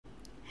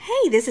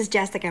Hey, this is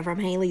Jessica from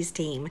Haley's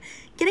team.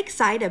 Get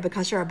excited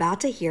because you're about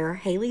to hear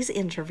Haley's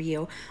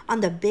interview on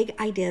the Big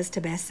Ideas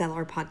to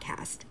Bestseller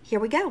podcast. Here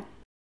we go.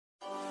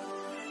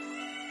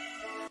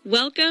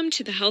 Welcome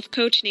to the Health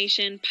Coach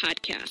Nation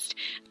podcast.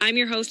 I'm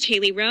your host,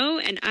 Haley Rowe,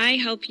 and I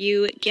help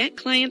you get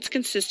clients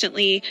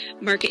consistently,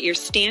 market your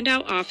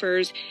standout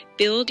offers,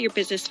 build your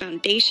business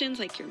foundations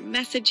like your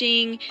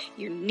messaging,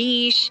 your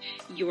niche,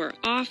 your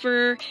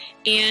offer,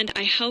 and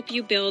I help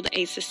you build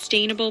a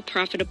sustainable,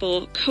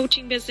 profitable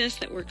coaching business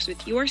that works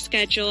with your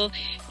schedule.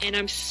 And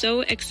I'm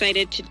so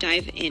excited to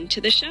dive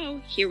into the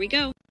show. Here we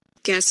go.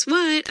 Guess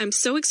what? I'm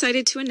so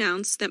excited to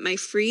announce that my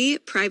free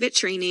private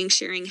training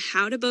sharing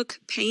how to book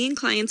paying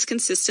clients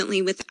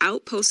consistently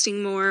without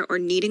posting more or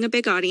needing a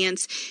big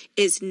audience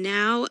is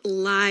now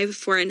live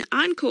for an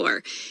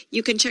encore.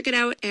 You can check it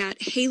out at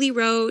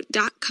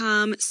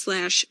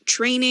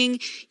haleyrowe.com/training.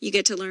 You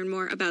get to learn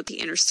more about the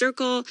inner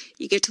circle.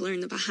 You get to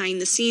learn the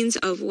behind the scenes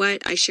of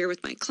what I share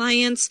with my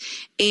clients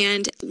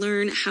and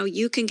learn how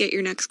you can get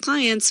your next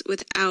clients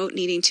without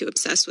needing to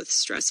obsess with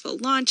stressful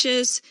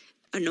launches,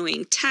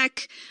 annoying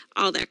tech,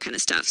 all that kind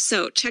of stuff.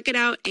 So check it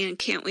out and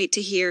can't wait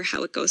to hear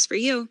how it goes for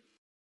you.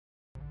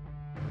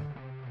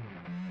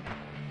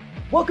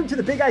 Welcome to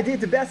the Big Idea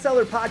to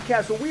Bestseller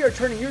podcast, where we are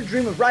turning your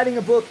dream of writing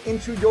a book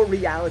into your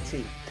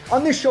reality.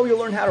 On this show, you'll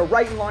learn how to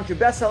write and launch a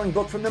best-selling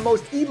book from the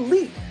most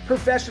elite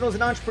professionals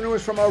and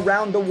entrepreneurs from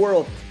around the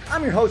world.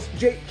 I'm your host,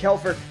 Jake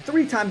Kelfer,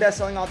 three-time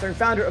best-selling author and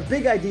founder of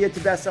Big Idea to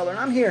Bestseller, and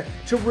I'm here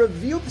to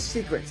reveal the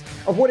secrets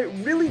of what it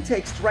really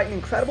takes to write an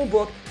incredible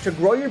book, to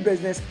grow your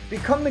business,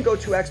 become the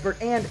go-to expert,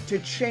 and to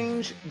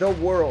change the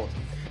world.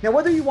 Now,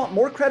 whether you want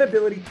more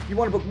credibility, you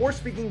want to book more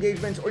speaking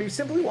engagements, or you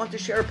simply want to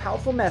share a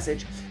powerful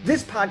message,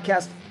 this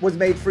podcast was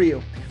made for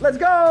you. Let's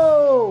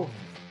go!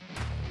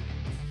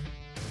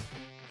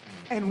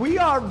 And we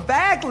are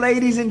back,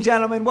 ladies and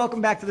gentlemen.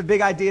 Welcome back to the Big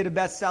Idea to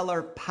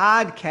Bestseller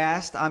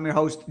podcast. I'm your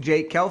host,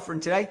 Jake Kelfer,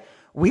 and today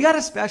we got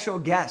a special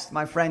guest,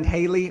 my friend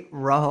Haley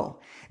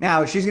Rowe.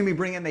 Now, she's going to be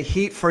bringing the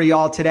heat for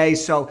y'all today,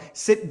 so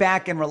sit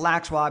back and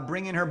relax while I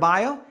bring in her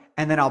bio,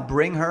 and then I'll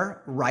bring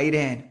her right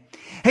in.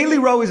 Haley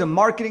Rowe is a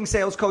marketing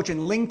sales coach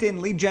and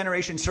LinkedIn lead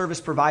generation service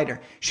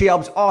provider. She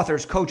helps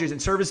authors, coaches, and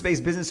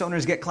service-based business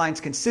owners get clients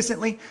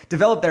consistently,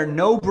 develop their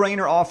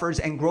no-brainer offers,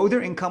 and grow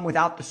their income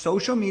without the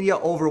social media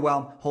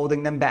overwhelm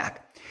holding them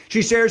back.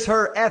 She shares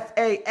her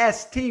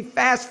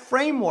FAST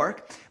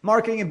framework,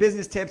 marketing and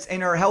business tips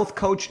in her Health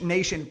Coach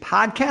Nation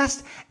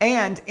podcast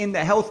and in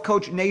the Health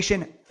Coach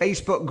Nation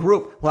Facebook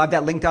group. We'll have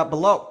that linked up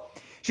below.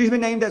 She's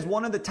been named as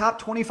one of the top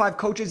 25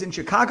 coaches in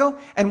Chicago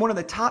and one of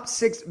the top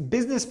 6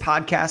 business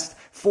podcasts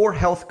for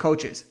health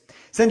coaches.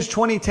 Since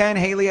 2010,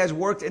 Haley has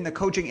worked in the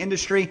coaching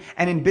industry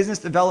and in business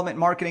development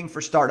marketing for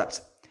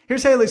startups.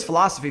 Here's Haley's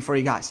philosophy for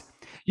you guys.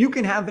 You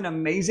can have an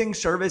amazing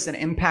service and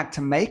impact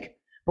to make,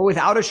 but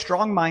without a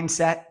strong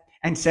mindset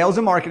and sales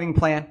and marketing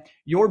plan,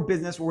 your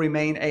business will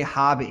remain a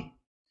hobby.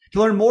 To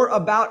learn more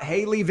about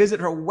Haley, visit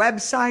her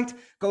website,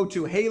 go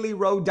to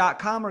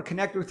haleyrowe.com or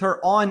connect with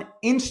her on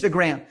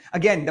Instagram.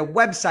 Again, the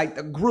website,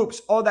 the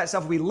groups, all that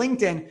stuff will be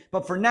linked in.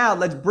 But for now,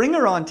 let's bring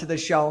her on to the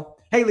show.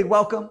 Haley,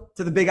 welcome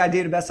to the Big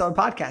Idea to Bestseller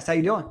podcast. How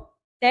you doing?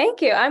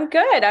 Thank you. I'm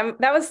good.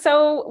 That was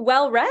so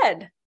well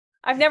read.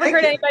 I've never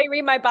heard anybody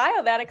read my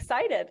bio that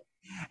excited.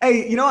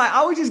 Hey, I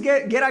always just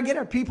get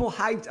our people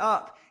hyped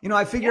up.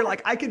 I figure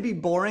like I could be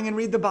boring and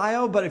read the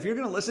bio, but if you're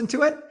going to listen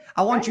to it,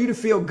 I want you to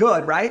feel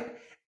good, right?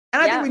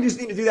 And I think we just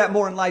need to do that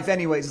more in life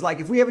anyways. Like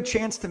if we have a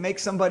chance to make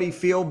somebody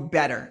feel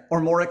better or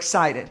more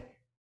excited,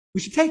 we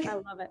should take it. I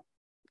love it.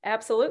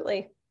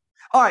 Absolutely.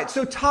 All right.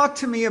 So talk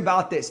to me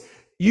about this.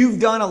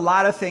 You've done a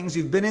lot of things.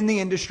 You've been in the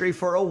industry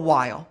for a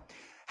while.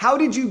 How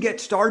did you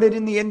get started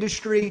in the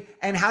industry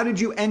and how did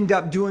you end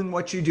up doing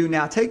what you do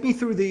now? Take me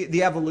through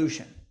the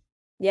evolution.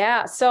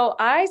 Yeah. So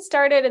I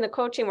started in the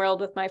coaching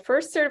world with my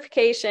first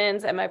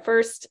certifications and my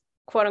first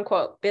quote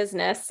unquote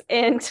business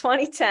in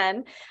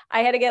 2010. I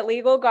had to get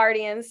legal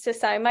guardians to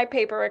sign my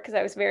paperwork because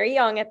I was very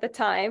young at the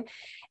time.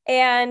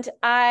 And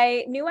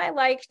I knew I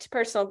liked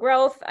personal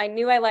growth. I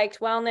knew I liked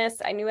wellness.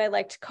 I knew I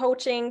liked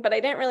coaching, but I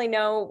didn't really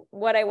know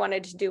what I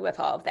wanted to do with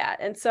all of that.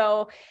 And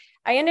so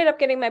I ended up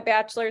getting my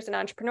bachelor's in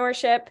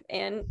entrepreneurship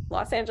in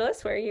Los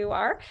Angeles, where you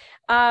are.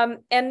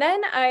 And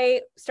then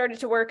I started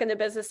to work in the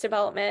business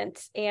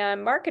development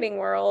and marketing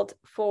world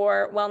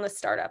for wellness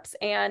startups.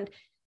 And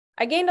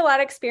I gained a lot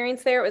of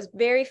experience there. It was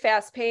very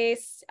fast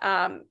paced.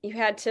 You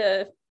had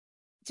to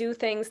do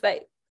things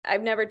that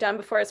I've never done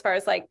before, as far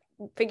as like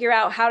figure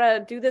out how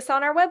to do this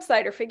on our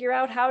website or figure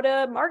out how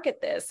to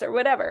market this or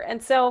whatever.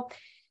 And so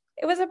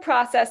it was a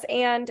process.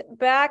 And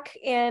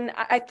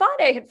I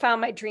thought I had found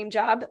my dream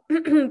job,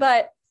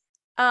 but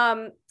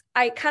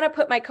I kind of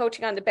put my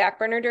coaching on the back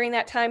burner during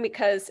that time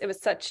because it was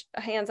such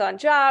a hands-on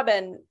job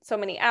and so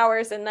many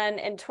hours. And then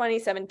in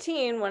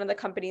 2017, one of the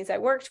companies I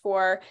worked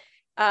for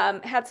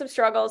had some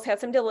struggles, had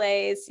some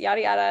delays,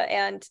 yada, yada,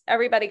 and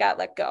everybody got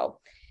let go.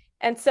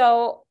 And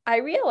so I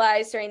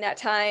realized during that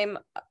time,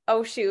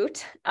 oh,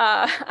 shoot,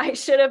 I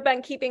should have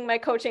been keeping my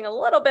coaching a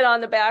little bit on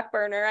the back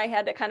burner. I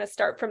had to kind of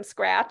start from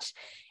scratch.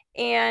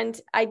 And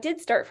I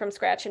did start from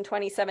scratch in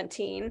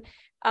 2017,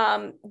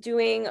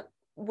 doing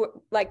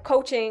like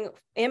coaching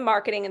in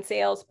marketing and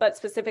sales, but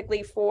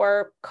specifically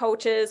for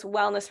coaches,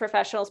 wellness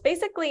professionals,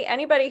 basically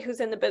anybody who's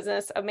in the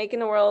business of making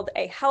the world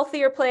a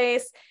healthier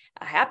place,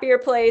 a happier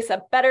place,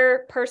 a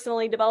better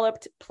personally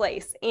developed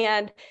place.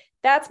 And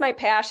that's my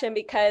passion,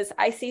 because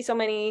I see so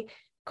many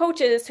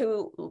coaches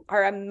who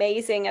are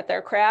amazing at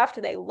their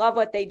craft. They love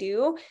what they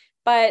do,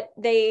 but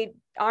they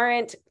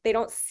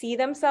don't see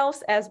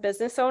themselves as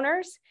business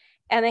owners.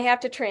 And they have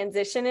to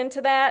transition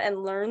into that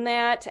and learn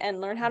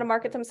how to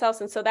market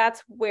themselves. And so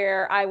that's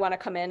where I want to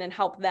come in and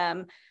help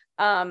them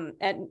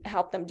and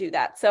help them do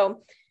that.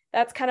 So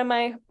that's kind of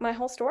my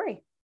whole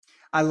story.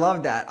 I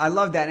love that.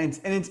 And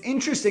it's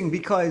interesting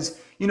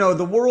because,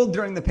 the world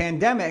during the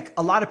pandemic,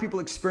 a lot of people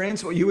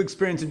experience what you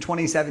experienced in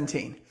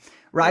 2017,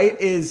 right?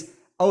 Is,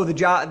 oh, the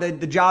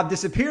job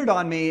disappeared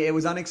on me. It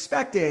was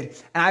unexpected.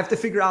 And I have to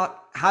figure out,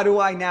 how do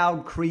I now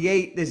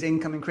create this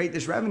income and create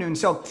this revenue? And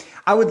so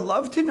I would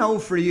love to know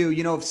for you,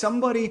 if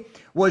somebody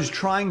was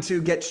trying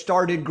to get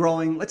started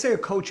growing, let's say a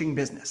coaching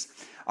business,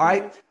 all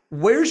right,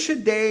 where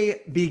should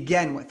they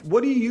begin with?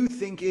 What do you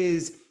think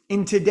is,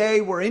 in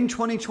today, we're in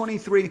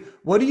 2023,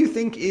 what do you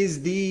think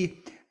is the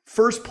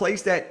first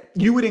place that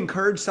you would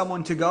encourage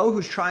someone to go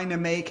who's trying to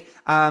make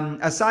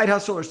a side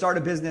hustle or start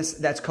a business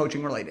that's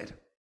coaching related?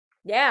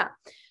 Yeah.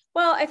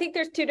 Well, I think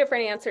there's two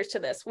different answers to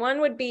this.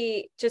 One would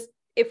be just,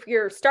 if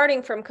you're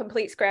starting from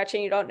complete scratch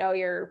and you don't know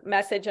your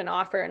message and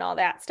offer and all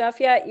that stuff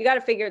yet, you got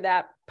to figure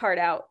that part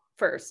out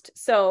first.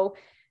 So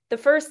the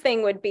first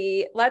thing would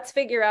be, let's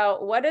figure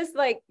out what is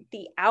like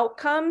the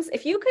outcomes.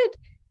 If you could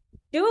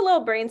do a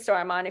little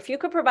brainstorm on, if you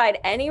could provide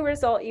any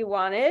result you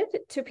wanted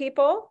to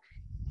people,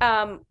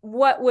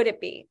 what would it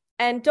be?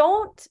 And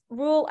don't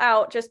rule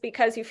out just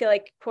because you feel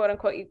like, quote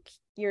unquote,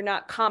 you're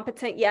not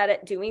competent yet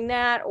at doing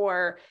that,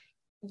 or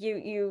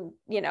you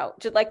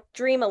just like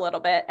dream a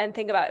little bit and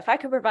think about, if I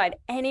could provide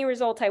any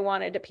result I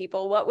wanted to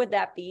people, what would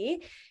that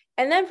be?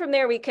 And then from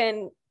there, we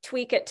can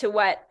tweak it to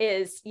what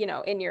is,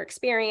 in your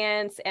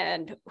experience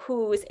and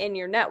who's in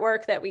your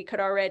network that we could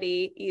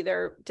already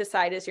either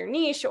decide as your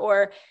niche,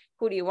 or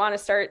who do you want to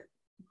start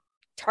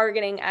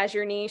targeting as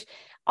your niche,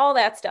 all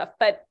that stuff.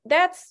 But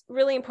that's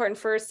really important.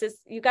 First is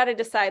you got to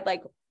decide,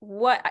 like,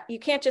 what, you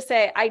can't just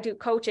say, I do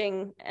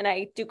coaching and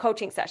I do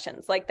coaching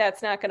sessions. Like,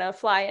 that's not going to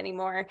fly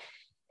anymore.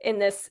 In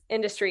this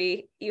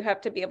industry, you have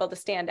to be able to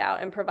stand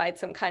out and provide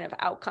some kind of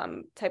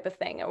outcome type of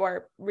thing,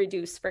 or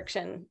reduce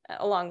friction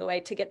along the way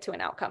to get to an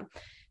outcome.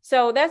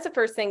 So that's the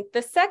first thing.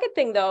 The second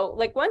thing, though,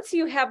 like, once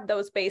you have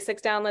those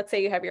basics down, let's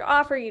say you have your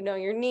offer,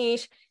 your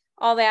niche,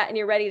 all that, and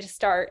you're ready to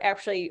start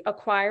actually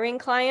acquiring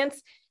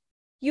clients,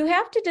 you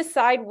have to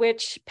decide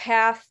which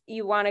path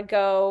you want to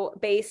go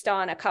based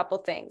on a couple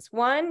things.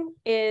 One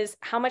is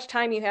how much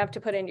time you have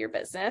to put into your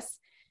business.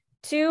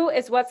 Two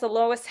is what's the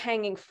lowest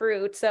hanging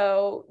fruit.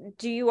 So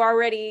do you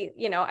already,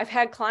 I've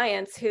had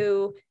clients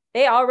who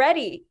they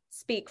already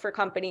speak for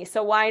companies.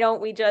 So why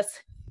don't we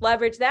just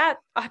leverage that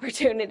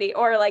opportunity?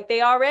 Or like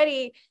they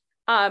already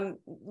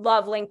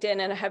love LinkedIn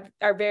and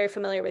are very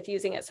familiar with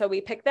using it. So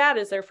we pick that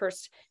as their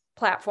first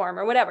platform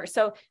or whatever.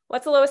 So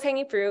what's the lowest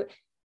hanging fruit?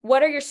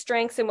 What are your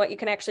strengths and what you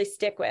can actually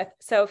stick with?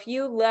 So if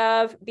you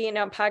love being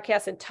on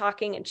podcasts and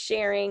talking and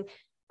sharing,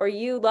 or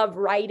you love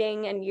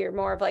writing and you're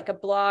more of like a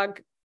blog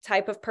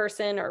type of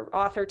person or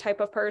author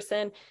type of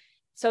person,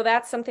 so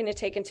that's something to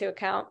take into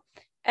account.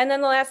 And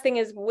then the last thing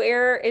is,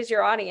 where is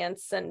your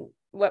audience and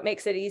what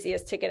makes it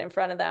easiest to get in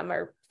front of them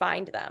or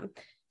find them?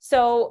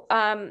 So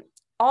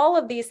all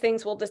of these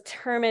things will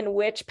determine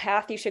which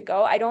path you should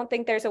go. I don't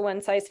think there's a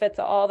one size fits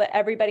all that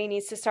everybody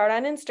needs to start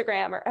on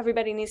Instagram or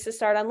everybody needs to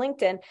start on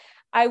LinkedIn.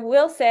 I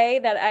will say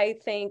that I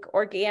think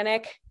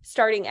organic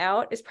starting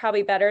out is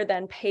probably better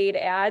than paid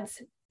ads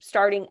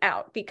starting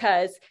out,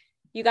 because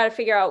you got to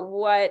figure out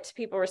what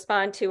people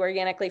respond to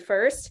organically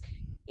first.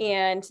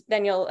 And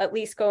then you'll at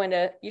least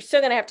you're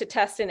still going to have to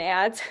test in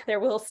ads. There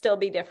will still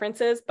be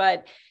differences,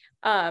 but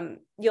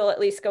you'll at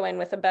least go in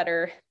with a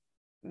better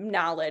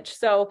knowledge.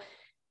 So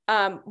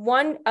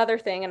one other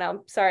thing, and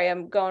I'm sorry,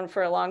 I'm going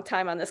for a long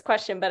time on this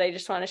question, but I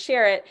just want to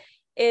share it,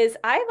 is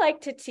I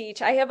like to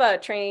teach. I have a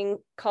training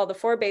called the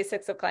 4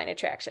 Basics of Client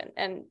Attraction,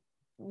 and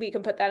we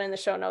can put that in the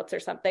show notes or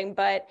something.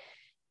 But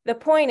the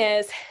point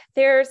is,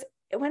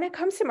 when it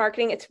comes to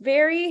marketing, it's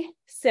very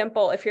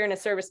simple. If you're in a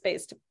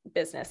service-based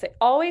business, it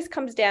always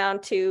comes down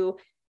to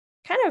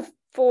kind of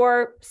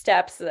 4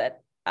 steps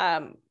that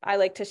I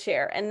like to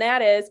share. And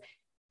that is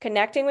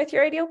connecting with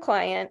your ideal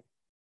client,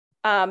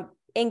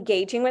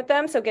 engaging with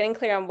them. So getting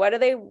clear on what are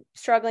they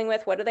struggling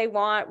with? What do they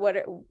want?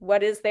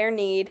 What is their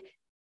need?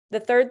 The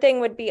third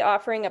thing would be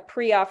offering a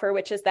pre-offer,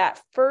 which is that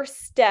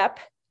first step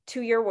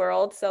to your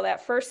world. So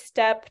that first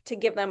step to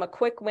give them a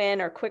quick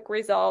win or quick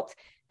result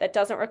that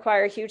doesn't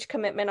require a huge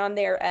commitment on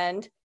their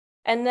end.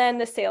 And then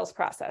the sales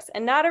process.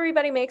 And not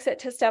everybody makes it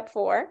to step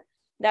 4.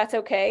 That's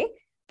okay.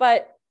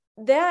 But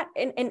that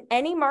in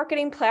any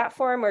marketing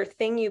platform or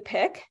thing you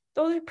pick,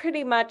 those are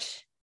pretty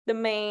much the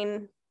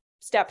main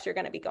steps you're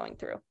going to be going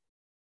through.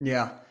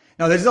 Yeah.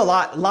 No, there's a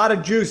lot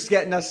of juice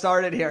getting us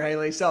started here,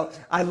 Haley. So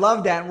I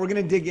love that. And we're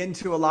going to dig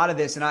into a lot of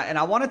this. And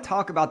I want to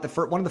talk about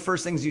one of the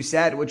first things you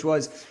said, which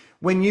was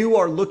when you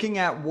are looking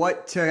at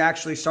what to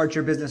actually start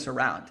your business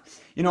around.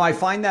 You know, I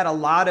find that a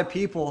lot of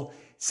people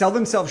sell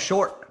themselves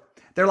short.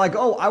 They're like,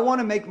 oh, I want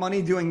to make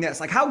money doing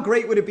this. Like, how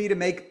great would it be to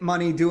make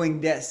money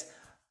doing this?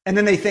 And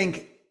then they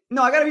think,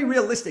 no, I got to be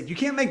realistic. You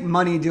can't make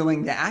money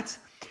doing that,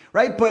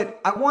 right? But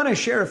I want to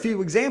share a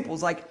few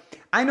examples. Like,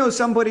 I know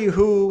somebody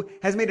who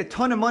has made a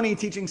ton of money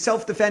teaching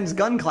self-defense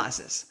gun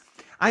classes.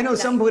 I know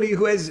somebody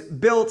who has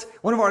built,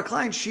 one of our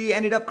clients, she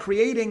ended up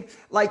creating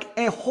like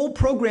a whole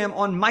program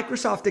on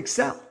Microsoft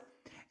Excel.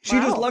 She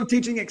just loved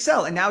teaching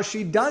Excel, and now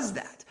she does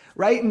that,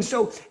 right? And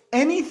so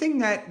anything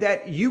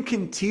that you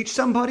can teach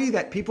somebody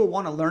that people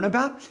want to learn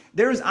about,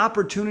 there's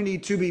opportunity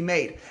to be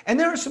made. And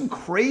there are some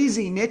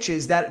crazy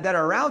niches that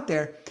are out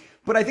there,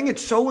 but I think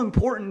it's so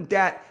important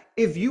that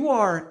if you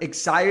are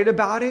excited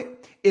about it,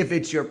 if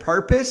it's your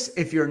purpose,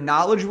 if you're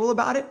knowledgeable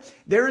about it,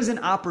 there is an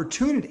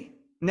opportunity.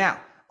 Now,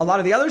 a lot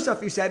of the other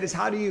stuff you said is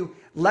how do you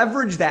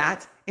leverage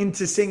that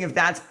into seeing if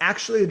that's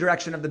actually the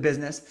direction of the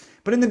business.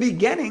 But in the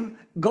beginning,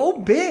 go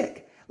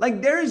big.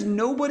 Like there is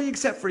nobody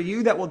except for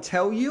you that will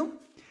tell you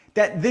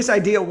that this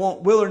idea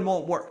will or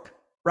won't work,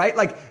 right?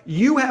 Like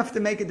you have to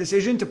make a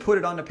decision to put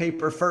it on the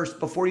paper first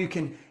before you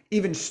can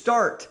even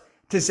start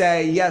to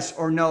say yes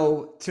or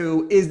no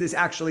to, is this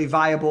actually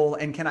viable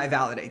and can I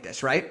validate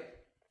this, right?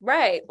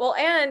 Right. Well,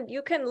 and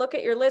you can look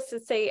at your list and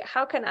say,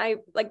 how can I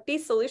be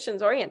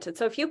solutions oriented?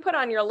 So if you put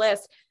on your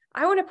list,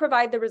 I want to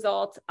provide the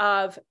results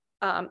of,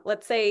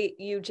 let's say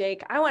you,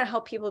 Jake, I want to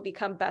help people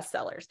become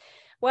bestsellers.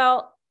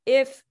 Well,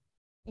 if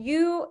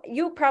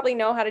you probably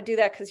know how to do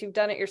that because you've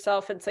done it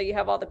yourself. And so you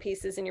have all the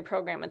pieces in your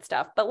program and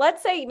stuff. But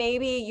let's say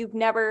maybe you've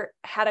never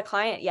had a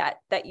client yet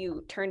that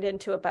you turned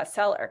into a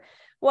bestseller.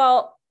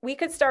 Well, we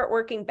could start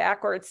working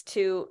backwards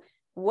to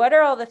what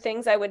are all the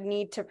things I would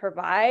need to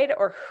provide,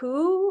 or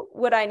who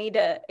would I need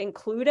to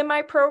include in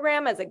my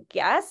program as a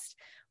guest,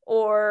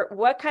 or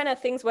what kind of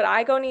things would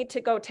I need to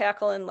go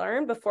tackle and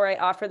learn before I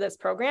offer this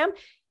program,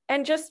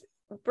 and just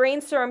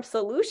brainstorm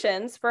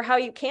solutions for how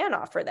you can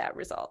offer that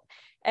result.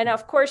 And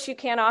of course, you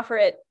can't offer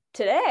it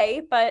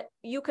today, but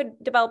you could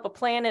develop a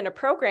plan and a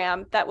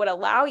program that would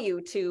allow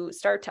you to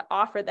start to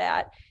offer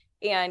that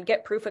and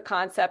get proof of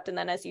concept. And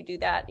then as you do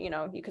that,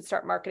 you could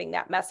start marketing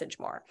that message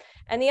more.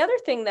 And the other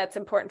thing that's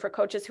important for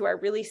coaches who are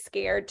really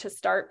scared to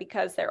start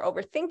because they're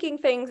overthinking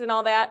things and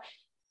all that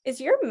is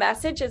your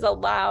message is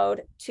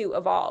allowed to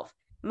evolve.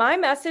 My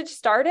message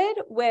started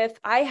with,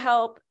 I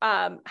help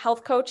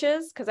health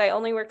coaches because I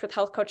only worked with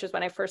health coaches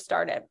when I first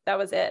started. That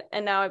was it.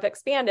 And now I've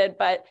expanded,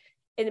 but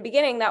in the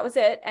beginning, that was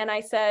it. And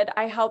I said,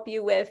 I help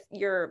you with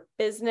your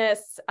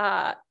business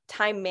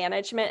time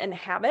management and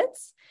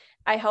habits.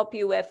 I help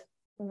you with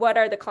what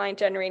are the client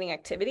generating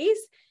activities,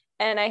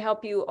 and I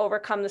help you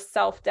overcome the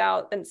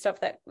self-doubt and stuff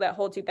that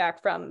holds you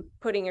back from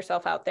putting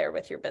yourself out there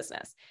with your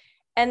business.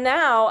 And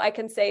now I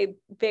can say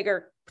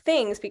bigger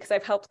things because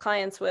I've helped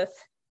clients with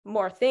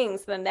more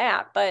things than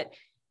that. But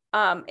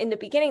in the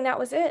beginning, that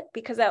was it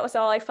because that was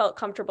all I felt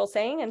comfortable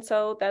saying. And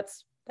so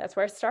that's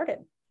where I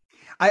started.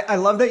 I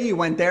love that you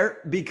went there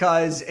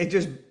because it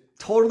just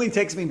totally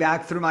takes me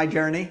back through my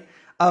journey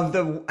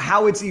of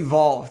how it's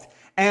evolved.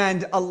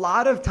 And a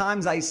lot of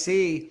times I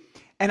see,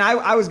 and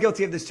I was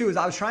guilty of this too, is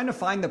I was trying to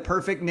find the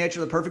perfect niche or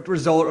the perfect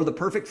result or the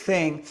perfect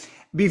thing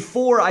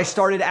before I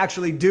started to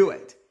actually do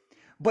it.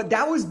 But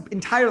that was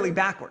entirely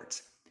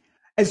backwards.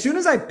 As soon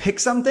as I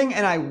picked something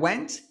and I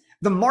went,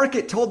 the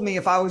market told me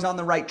if I was on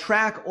the right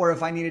track or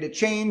if I needed to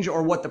change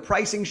or what the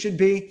pricing should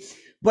be.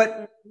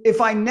 But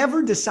if I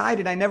never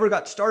decided, I never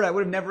got started, I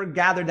would have never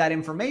gathered that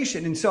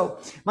information. And so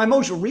my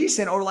most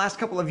recent over the last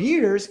couple of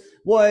years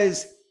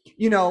was,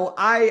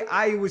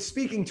 I was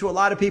speaking to a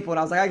lot of people and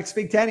I was like, I could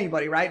speak to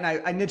anybody, right? And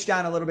I niched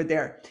down a little bit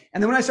there.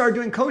 And then when I started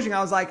doing coaching,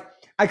 I was like,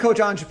 I coach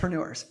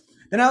entrepreneurs.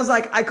 Then I was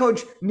like, I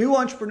coach new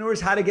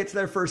entrepreneurs how to get to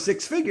their first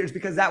 6 figures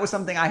because that was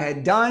something I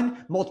had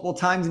done multiple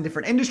times in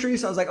different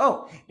industries. So I was like,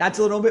 oh, that's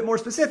a little bit more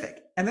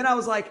specific. And then I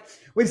was like,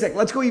 wait a second,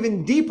 let's go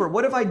even deeper.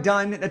 What have I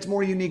done that's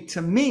more unique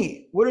to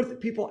me? What are the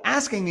people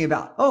asking me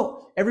about?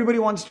 Oh, everybody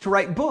wants to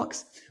write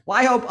books. Well,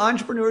 I help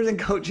entrepreneurs and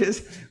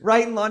coaches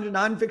write and launch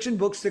nonfiction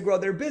books to grow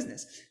their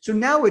business. So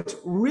now it's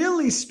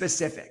really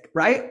specific,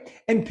 right?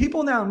 And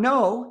people now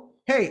know,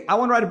 hey, I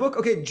want to write a book.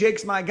 Okay,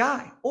 Jake's my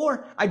guy.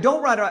 Or I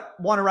don't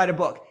want to write a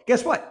book.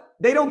 Guess what?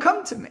 They don't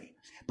come to me.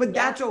 But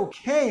that's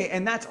okay.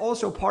 And that's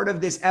also part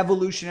of this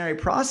evolutionary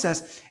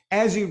process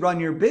as you run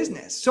your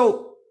business.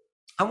 So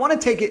I want to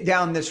take it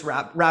down this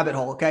rabbit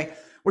hole, okay?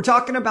 We're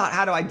talking about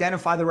how to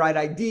identify the right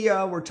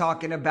idea. We're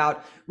talking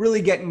about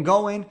really getting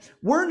going.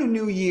 We're in a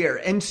new year.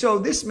 And so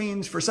this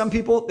means for some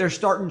people, they're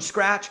starting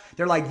scratch.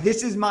 They're like,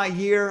 this is my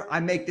year.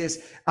 I make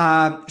this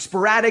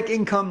sporadic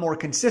income more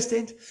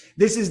consistent.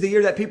 This is the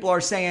year that people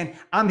are saying,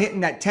 I'm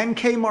hitting that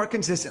 10K mark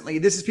consistently.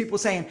 This is people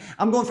saying,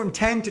 I'm going from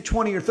 10 to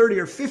 20 or 30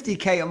 or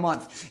 50K a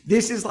month.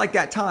 This is like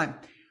that time.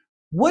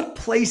 What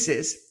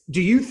places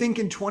do you think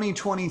in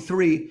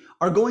 2023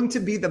 are going to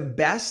be the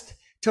best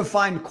to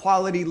find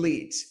quality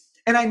leads?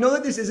 And I know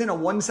that this isn't a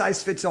one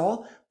size fits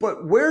all,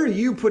 but where are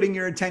you putting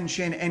your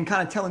attention and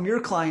kind of telling your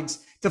clients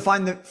to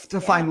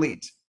find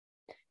leads?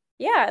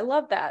 Yeah, I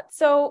love that.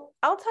 So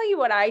I'll tell you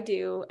what I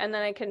do, and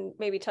then I can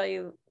maybe tell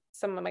you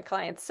some of my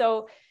clients.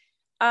 So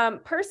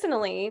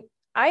personally,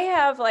 I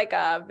have like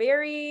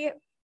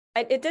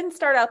it didn't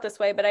start out this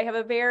way, but I have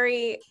a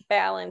very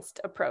balanced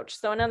approach.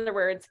 So in other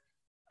words,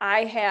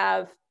 I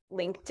have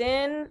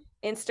LinkedIn,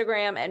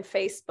 Instagram, and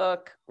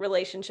Facebook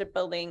relationship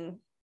building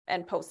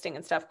and posting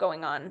and stuff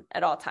going on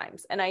at all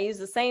times. And I use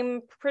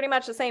pretty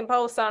much the same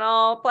posts on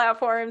all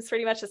platforms,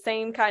 pretty much the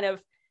same kind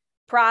of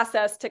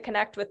process to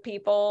connect with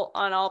people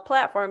on all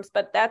platforms,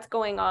 but that's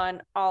going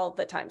on all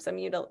the time. So I'm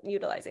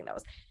utilizing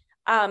those.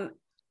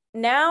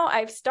 Now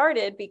I've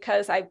started,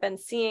 because I've been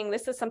seeing,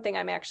 this is something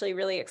I'm actually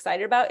really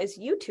excited about, is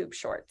YouTube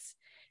Shorts.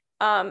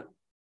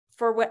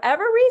 For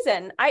whatever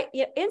reason,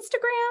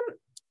 Instagram,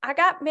 I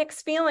got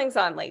mixed feelings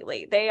on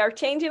lately. They are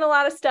changing a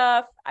lot of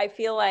stuff. I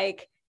feel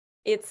like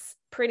it's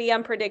pretty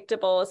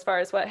unpredictable as far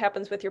as what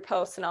happens with your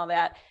posts and all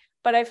that.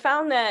 But I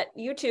found that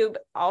YouTube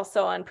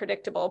also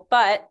unpredictable,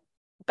 but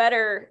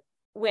better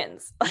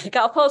wins. Like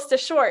I'll post a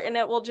short and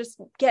it will just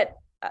get,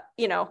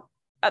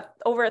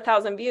 over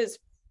 1,000 views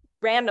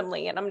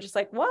randomly. And I'm just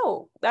like,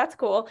 whoa, that's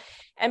cool.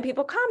 And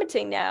people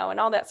commenting now and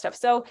all that stuff.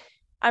 So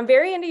I'm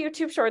very into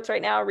YouTube Shorts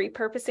right now,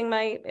 repurposing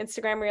my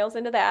Instagram Reels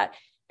into that.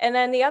 And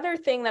then the other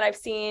thing that I've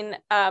seen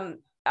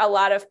a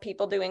lot of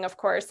people doing, of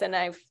course, and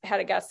I've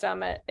had a guest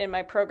on in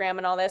my program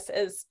and all this,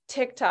 is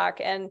TikTok.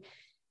 And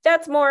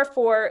that's more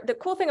for, the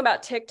cool thing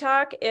about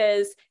TikTok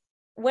is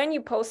when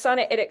you post on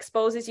it, it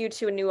exposes you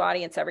to a new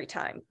audience every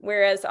time.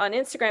 Whereas on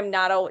Instagram,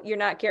 you're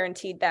not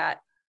guaranteed that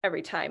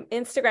every time.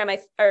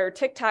 or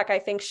TikTok, I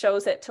think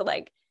shows it to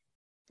like,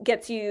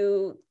 gets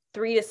you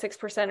 3 to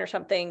 6% or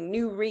something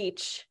new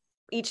reach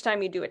each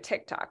time you do a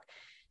TikTok.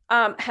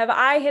 Have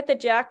I hit the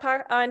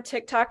jackpot on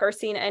TikTok or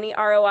seen any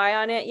ROI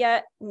on it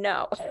yet?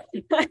 No.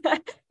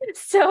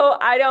 So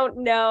I don't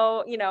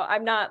know,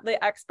 I'm not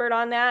the expert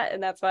on that.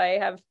 And that's why I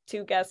have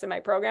 2 guests in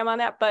my program on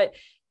that. But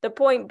the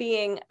point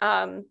being,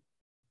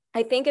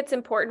 I think it's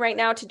important right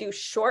now to do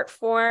short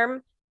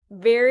form,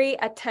 very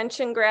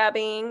attention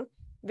grabbing,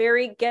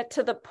 very get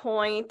to the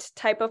point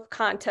type of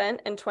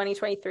content in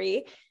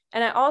 2023.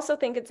 And I also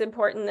think it's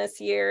important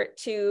this year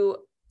to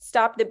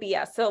stop the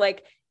BS. So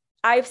like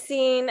I've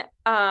seen,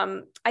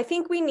 I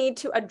think we need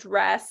to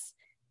address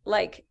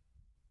like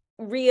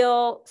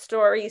real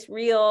stories,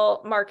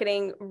 real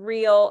marketing,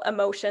 real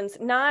emotions,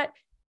 not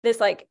this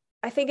like,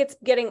 I think it's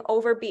getting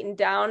overbeaten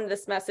down,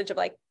 this message of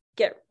like,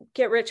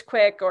 get rich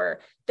quick,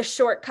 or the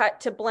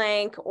shortcut to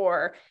blank,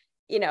 or,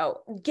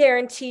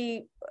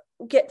 guarantee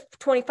get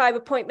 25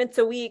 appointments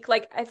a week.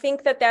 Like, I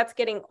think that's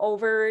getting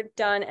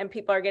overdone and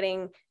people are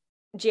getting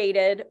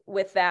jaded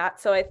with that.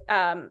 So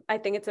I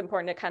think it's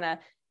important to kind of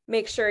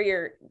make sure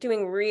you're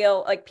doing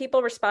real, like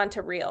people respond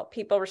to real,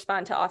 people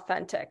respond to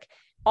authentic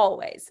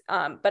always.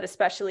 But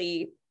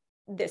especially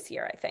this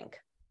year, I think.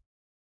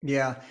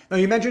 Yeah, no,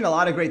 you mentioned a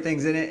lot of great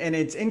things, and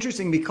it's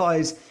interesting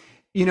because,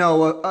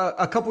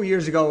 a couple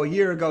years ago, a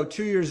year ago,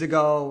 2 years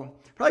ago,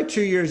 probably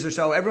 2 years or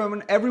so,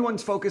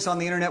 everyone's focus on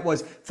the internet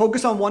was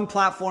focus on one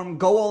platform,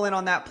 go all in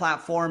on that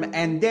platform,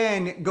 and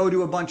then go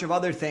do a bunch of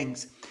other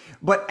things.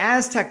 But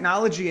as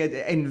technology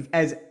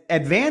as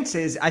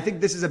advances, I think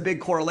this is a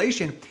big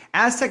correlation.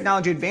 As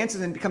technology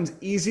advances and becomes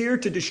easier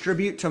to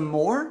distribute to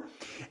more,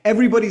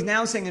 everybody's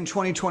now saying in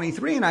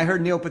 2023, and I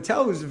heard Neil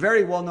Patel, who's a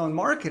very well-known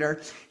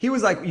marketer, he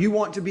was like, you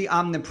want to be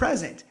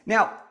omnipresent.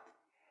 Now,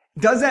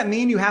 does that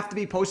mean you have to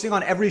be posting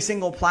on every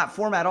single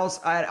platform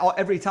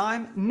every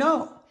time?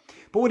 No.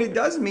 But what it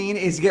does mean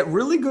is get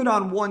really good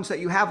on one so that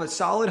you have a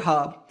solid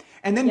hub,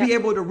 and then be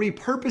able to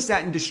repurpose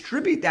that and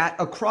distribute that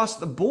across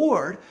the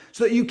board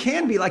so that you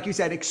can be, like you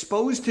said,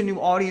 exposed to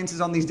new audiences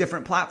on these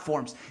different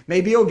platforms.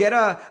 Maybe you'll get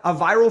a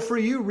viral for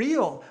you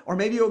reel, or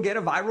maybe you'll get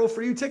a viral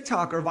for you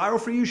TikTok, or viral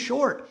for you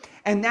short.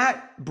 And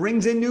that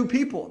brings in new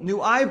people,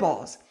 new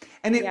eyeballs.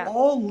 And it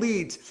all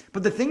leads.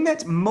 But the thing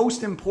that's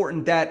most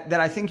important that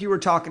I think you were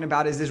talking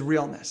about is this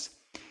realness.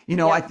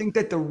 I think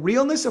that the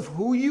realness of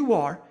who you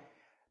are,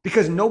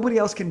 because nobody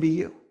else can be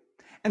you.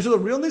 And so the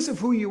realness of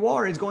who you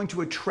are is going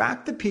to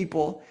attract the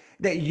people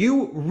that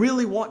you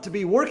really want to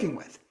be working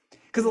with.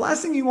 Because the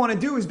last thing you want to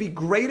do is be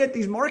great at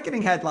these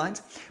marketing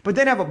headlines, but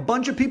then have a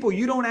bunch of people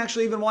you don't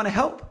actually even want to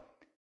help.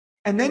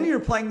 And then you're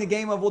playing the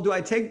game of, well, do I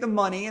take the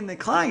money and the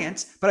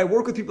clients, but I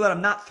work with people that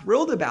I'm not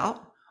thrilled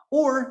about?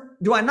 Or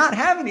do I not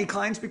have any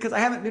clients because I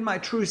haven't been my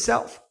true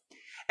self?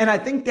 And I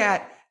think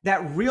that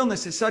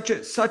realness is such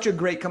a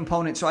great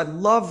component. So I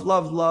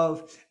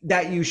love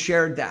that you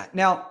shared that.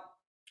 Now,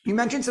 you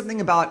mentioned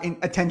something about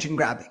attention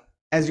grabbing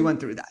as you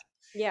went through that.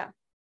 Yeah.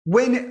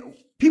 When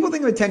people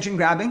think of attention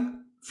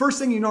grabbing, first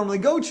thing you normally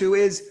go to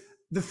is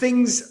the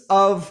things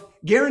of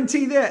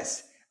guarantee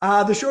this,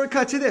 the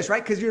shortcut to this,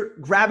 right? Because you're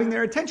grabbing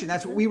their attention.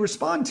 That's what we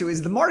respond to,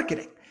 is the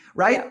marketing,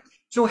 right? Yeah.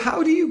 So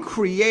how do you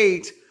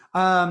create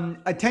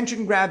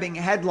attention grabbing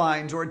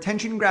headlines or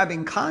attention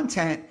grabbing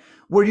content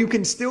where you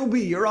can still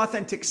be your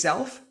authentic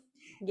self?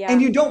 Yeah.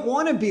 And you don't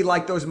want to be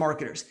like those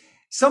marketers.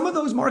 Some of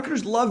those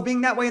marketers love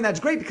being that way, and that's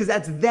great because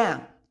that's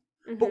them.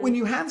 But when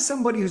you have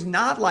somebody who's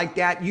not like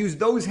that, use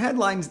those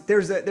headlines,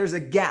 there's a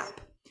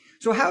gap.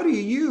 So how do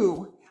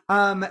you,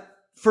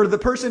 for the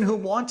person who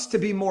wants to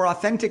be more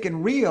authentic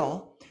and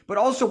real, but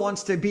also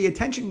wants to be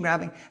attention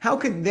grabbing, how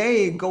can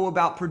they go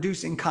about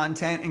producing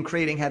content and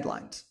creating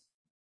headlines?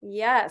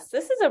 Yes,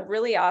 this is a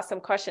really awesome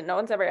question. No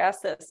one's ever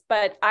asked this,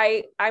 but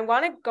I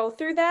want to go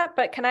through that.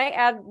 But can I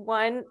add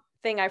one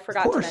thing I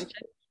forgot to mention?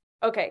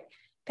 Okay,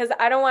 because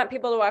I don't want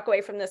people to walk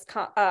away from this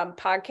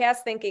podcast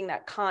thinking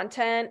that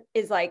content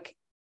is like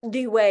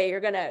the way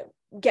you're going to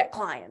get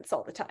clients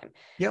all the time.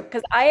 Yep.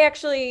 Because I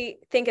actually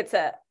think it's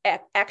a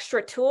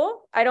extra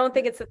tool. I don't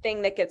think it's the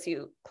thing that gets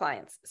you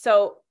clients.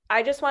 So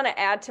I just want to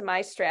add to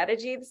my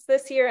strategies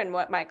this year, and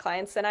what my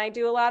clients and I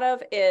do a lot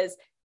of is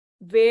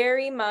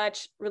very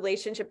much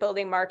relationship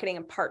building, marketing,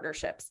 and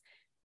partnerships.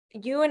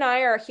 You and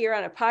I are here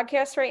on a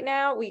podcast right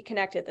now. We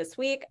connected this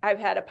week. I've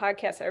had a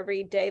podcast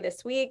every day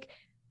this week.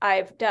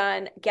 I've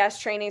done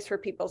guest trainings for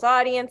people's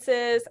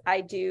audiences.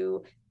 I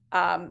do,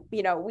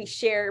 we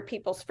share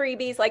people's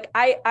freebies. Like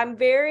I'm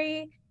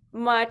very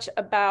much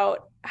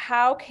about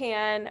how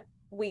can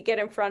we get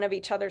in front of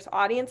each other's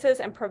audiences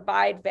and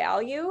provide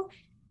value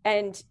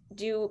and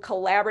do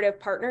collaborative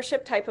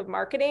partnership type of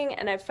marketing.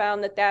 And I've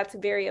found that that's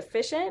very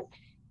efficient.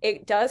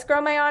 It does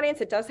grow my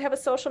audience. It does have a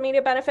social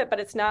media benefit,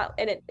 but it's not,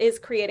 and it is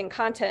creating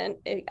content,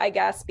 I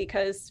guess,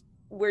 because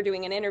we're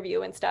doing an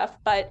interview and stuff.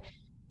 But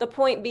the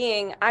point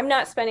being, I'm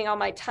not spending all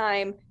my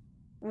time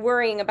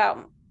worrying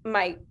about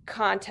my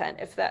content,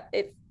 if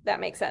that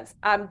makes sense.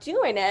 I'm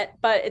doing it,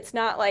 but it's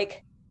not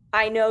like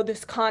I know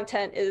this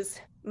content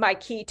is my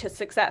key to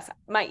success.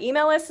 My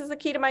email list is the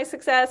key to my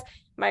success.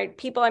 My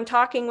people I'm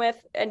talking with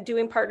and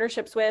doing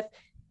partnerships with,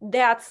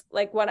 that's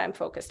like what I'm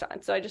focused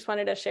on. So I just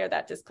wanted to share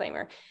that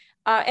disclaimer.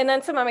 And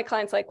then some of my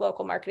clients like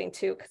local marketing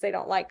too, because they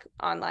don't like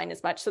online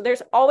as much. So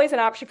there's always an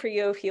option for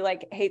you if you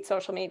like hate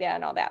social media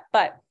and all that.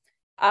 But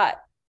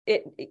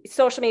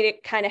social media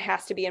kind of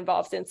has to be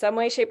involved in some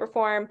way, shape, or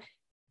form.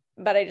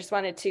 But I just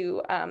wanted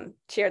to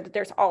share that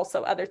there's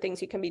also other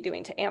things you can be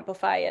doing to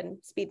amplify and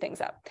speed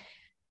things up.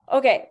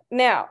 Okay,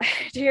 now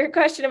to your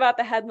question about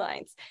the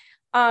headlines.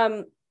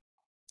 I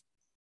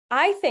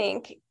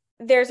think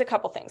there's a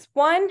couple things.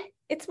 One,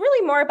 it's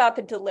really more about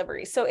the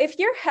delivery. So if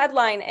your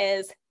headline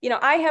is,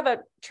 I have a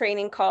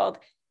training called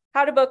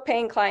How to Book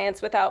Paying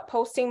Clients Without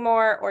Posting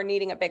More or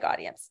Needing a Big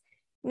Audience.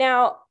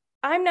 Now,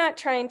 I'm not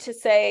trying to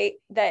say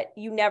that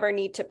you never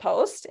need to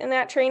post in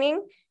that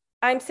training.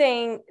 I'm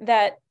saying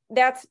that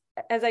that's,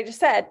 as I just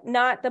said,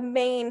 not the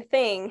main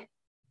thing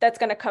that's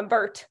going to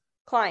convert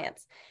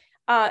clients.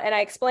 And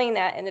I explain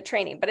that in the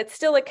training, but it's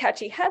still a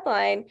catchy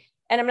headline.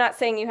 And I'm not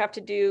saying you have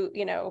to do,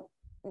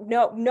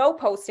 no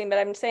posting, but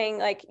I'm saying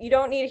like, you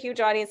don't need a huge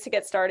audience to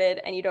get started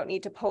and you don't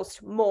need to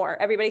post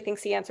more. Everybody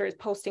thinks the answer is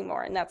posting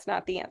more, and that's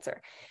not the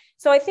answer.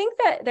 So I think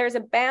that there's a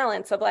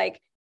balance of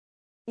like,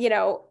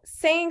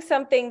 saying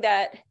something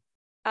that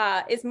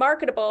is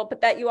marketable,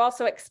 but that you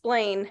also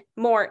explain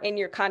more in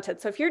your content.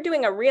 So if you're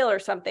doing a reel or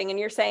something and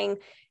you're saying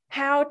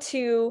how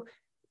to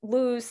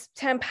lose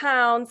 10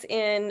 pounds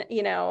in,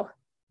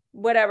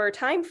 whatever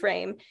time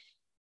frame,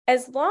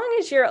 as long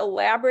as you're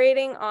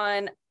elaborating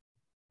on,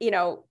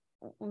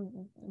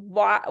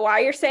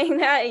 why you're saying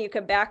that and you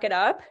can back it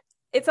up,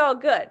 it's all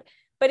good.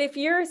 But if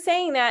you're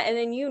saying that and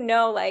then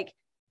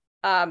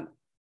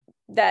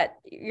that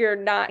you're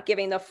not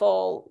giving the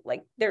full,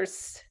 like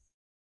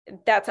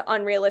that's an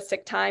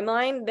unrealistic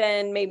timeline,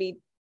 then maybe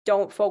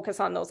don't focus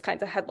on those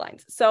kinds of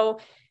headlines. So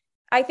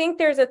I think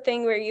there's a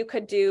thing where you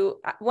could do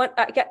what,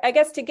 I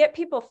guess, to get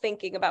people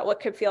thinking about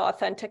what could feel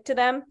authentic to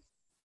them.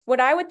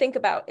 What I would think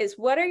about is,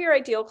 what are your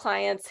ideal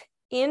clients'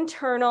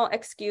 internal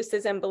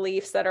excuses and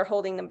beliefs that are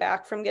holding them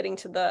back from getting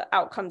to the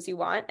outcomes you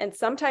want? And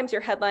sometimes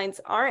your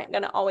headlines aren't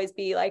going to always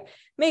be like,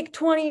 make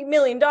 $20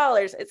 million.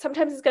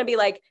 Sometimes it's going to be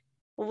like,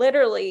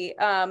 literally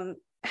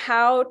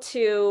how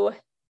to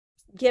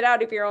get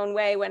out of your own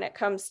way when it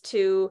comes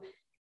to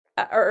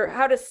or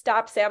how to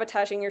stop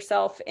sabotaging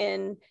yourself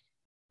in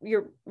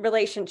your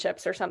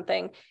relationships or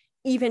something,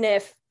 even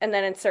if, and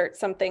then insert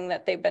something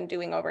that they've been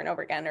doing over and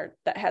over again or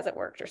that hasn't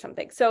worked or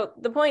something. So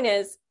the point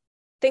is,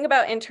 think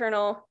about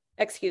internal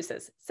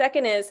excuses.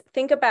 Second is,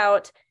 think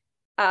about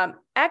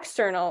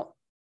external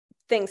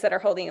things that are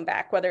holding them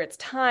back, whether it's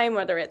time,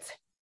 whether it's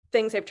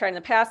things they've tried in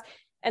the past.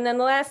 And then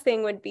the last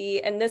thing would be,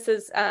 and this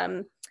is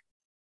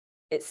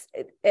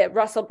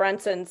Russell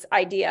Brunson's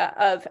idea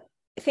of,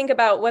 think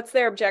about what's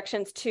their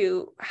objections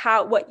to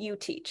what you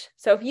teach.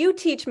 So if you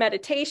teach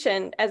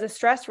meditation as a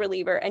stress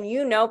reliever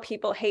and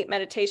people hate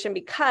meditation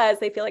because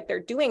they feel like they're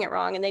doing it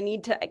wrong and they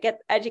need to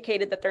get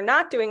educated that they're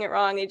not doing it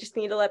wrong, they just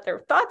need to let their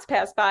thoughts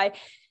pass by,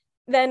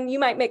 then you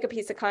might make a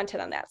piece of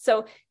content on that.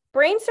 So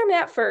brainstorm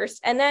that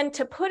first. And then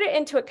to put it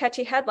into a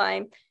catchy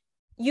headline,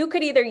 you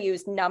could either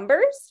use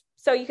numbers.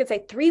 So you could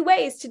say 3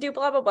 ways to do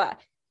blah, blah, blah.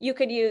 You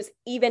could use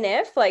even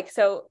if,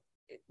 so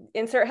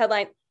insert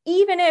headline,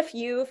 even if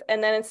you've,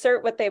 and then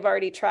insert what they've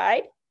already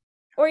tried.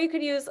 Or you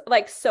could use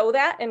like so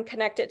that and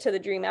connect it to the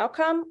dream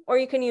outcome, or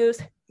you can use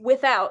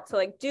without. So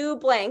like do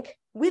blank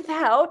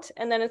without,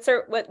 and then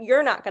insert what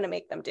you're not going to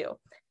make them do.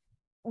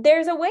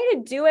 There's a way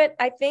to do it,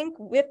 I think,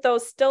 with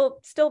those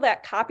still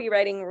that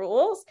copywriting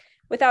rules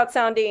without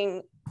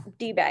sounding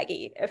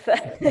debaggy, if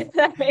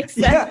that makes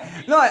sense.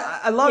 Yeah, no,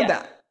 I love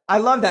that. I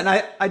love that.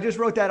 And I just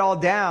wrote that all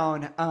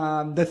down,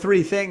 the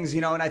 3 things,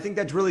 and I think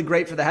that's really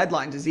great for the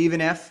headlines is even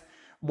if,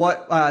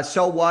 what,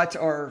 so what,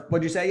 or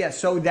what'd you say? Yeah,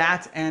 so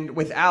that and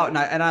without. And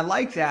I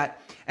like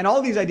that. And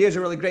all these ideas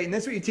are really great. And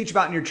that's what you teach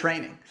about in your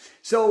training.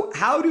 So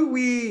how do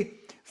we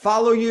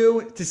follow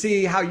you to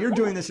see how you're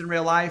doing this in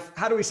real life?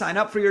 How do we sign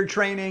up for your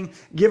training?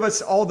 Give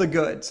us all the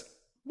goods.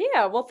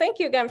 Yeah, well, thank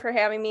you again for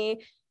having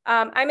me.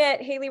 I'm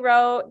at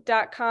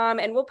haleyrowe.com,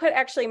 and we'll put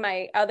actually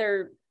my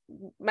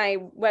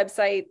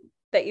website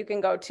that you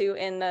can go to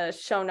in the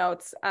show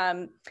notes.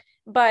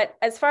 But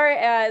as far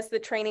as the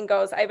training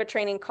goes, I have a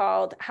training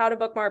called How to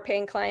Book More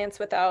Paying Clients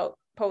Without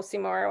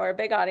Posting More, or a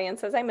big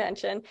audience, as I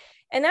mentioned.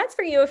 And that's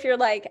for you if you're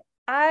like,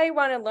 I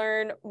want to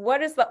learn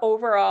what is the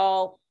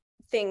overall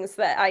things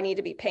that I need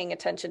to be paying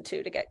attention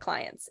to get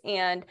clients,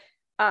 and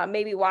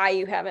maybe why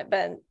you haven't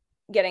been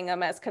getting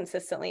them as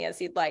consistently as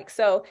you'd like.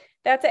 So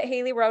that's at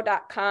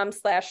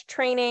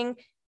haleyrowe.com/training.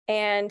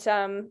 And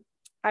I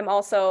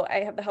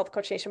have the Health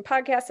Coach Nation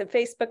podcast and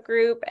Facebook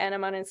group, and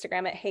I'm on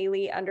Instagram at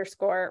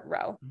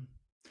Haley_Rowe.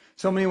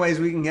 So many ways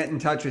we can get in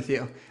touch with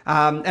you.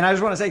 And I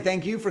just want to say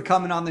thank you for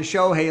coming on the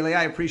show, Haley.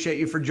 I appreciate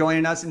you for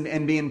joining us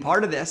and being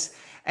part of this.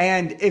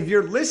 And if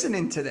you're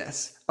listening to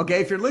this, I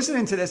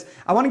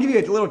want to give you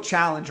a little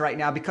challenge right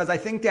now, because I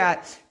think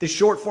that the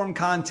short form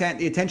content,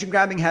 the attention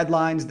grabbing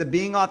headlines, the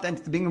being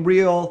authentic, the being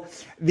real,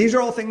 these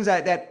are all things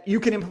that you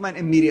can implement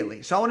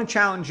immediately. So I want to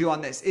challenge you on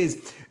this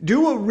is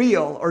do a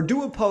reel or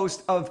do a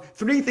post of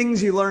 3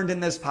 things you learned in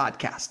this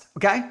podcast.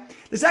 Okay.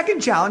 The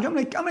second challenge, I'm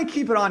going to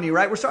keep it on you,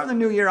 right? We're starting the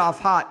new year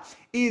off hot,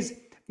 is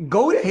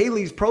go to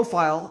Haley's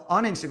profile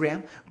on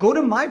Instagram, go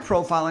to my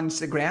profile on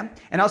Instagram,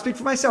 and I'll speak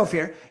for myself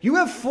here. You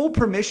have full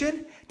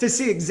permission to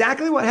see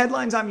exactly what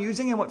headlines I'm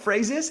using and what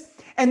phrases,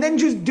 and then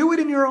just do it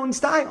in your own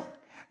style.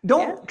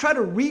 Don't try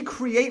to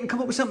recreate and come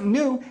up with something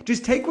new.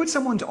 Just take what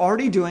someone's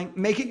already doing,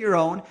 make it your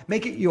own,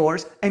 make it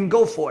yours, and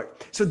go for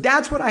it. So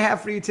that's what I have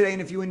for you today.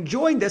 And if you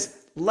enjoyed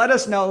this, let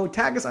us know,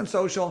 tag us on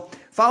social,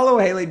 follow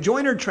Haley,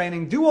 join her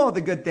training, do all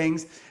the good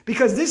things,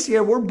 because this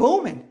year we're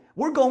booming.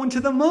 We're going to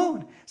the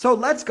moon. So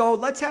let's go.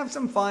 Let's have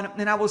some fun.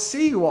 And I will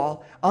see you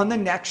all on the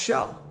next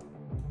show.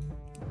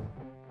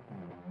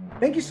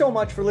 Thank you so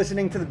much for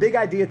listening to the Big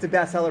Idea to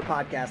Bestseller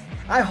podcast.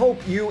 I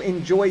hope you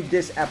enjoyed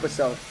this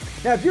episode.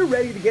 Now, if you're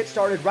ready to get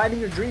started writing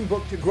your dream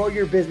book to grow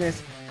your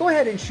business, go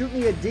ahead and shoot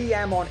me a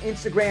DM on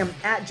Instagram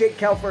at Jake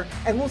Kelfer,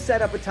 and we'll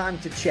set up a time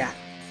to chat.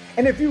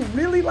 And if you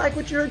really like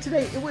what you heard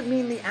today, it would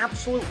mean the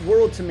absolute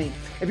world to me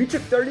if you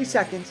took 30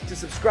 seconds to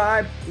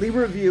subscribe, leave a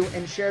review,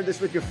 and share this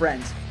with your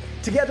friends.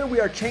 Together, we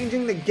are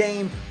changing the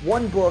game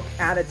one book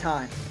at a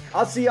time.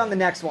 I'll see you on the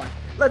next one.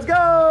 Let's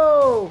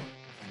go!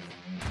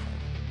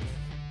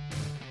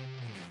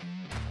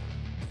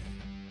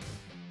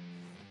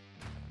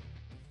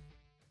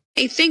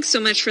 Hey, thanks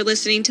so much for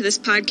listening to this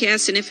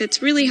podcast. And if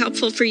it's really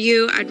helpful for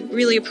you, I'd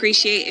really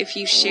appreciate if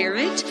you share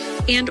it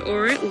and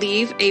or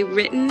leave a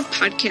written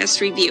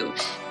podcast review.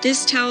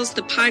 This tells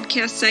the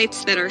podcast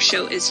sites that our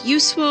show is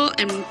useful,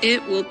 and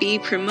it will be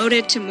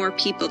promoted to more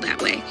people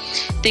that way.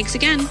 Thanks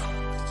again.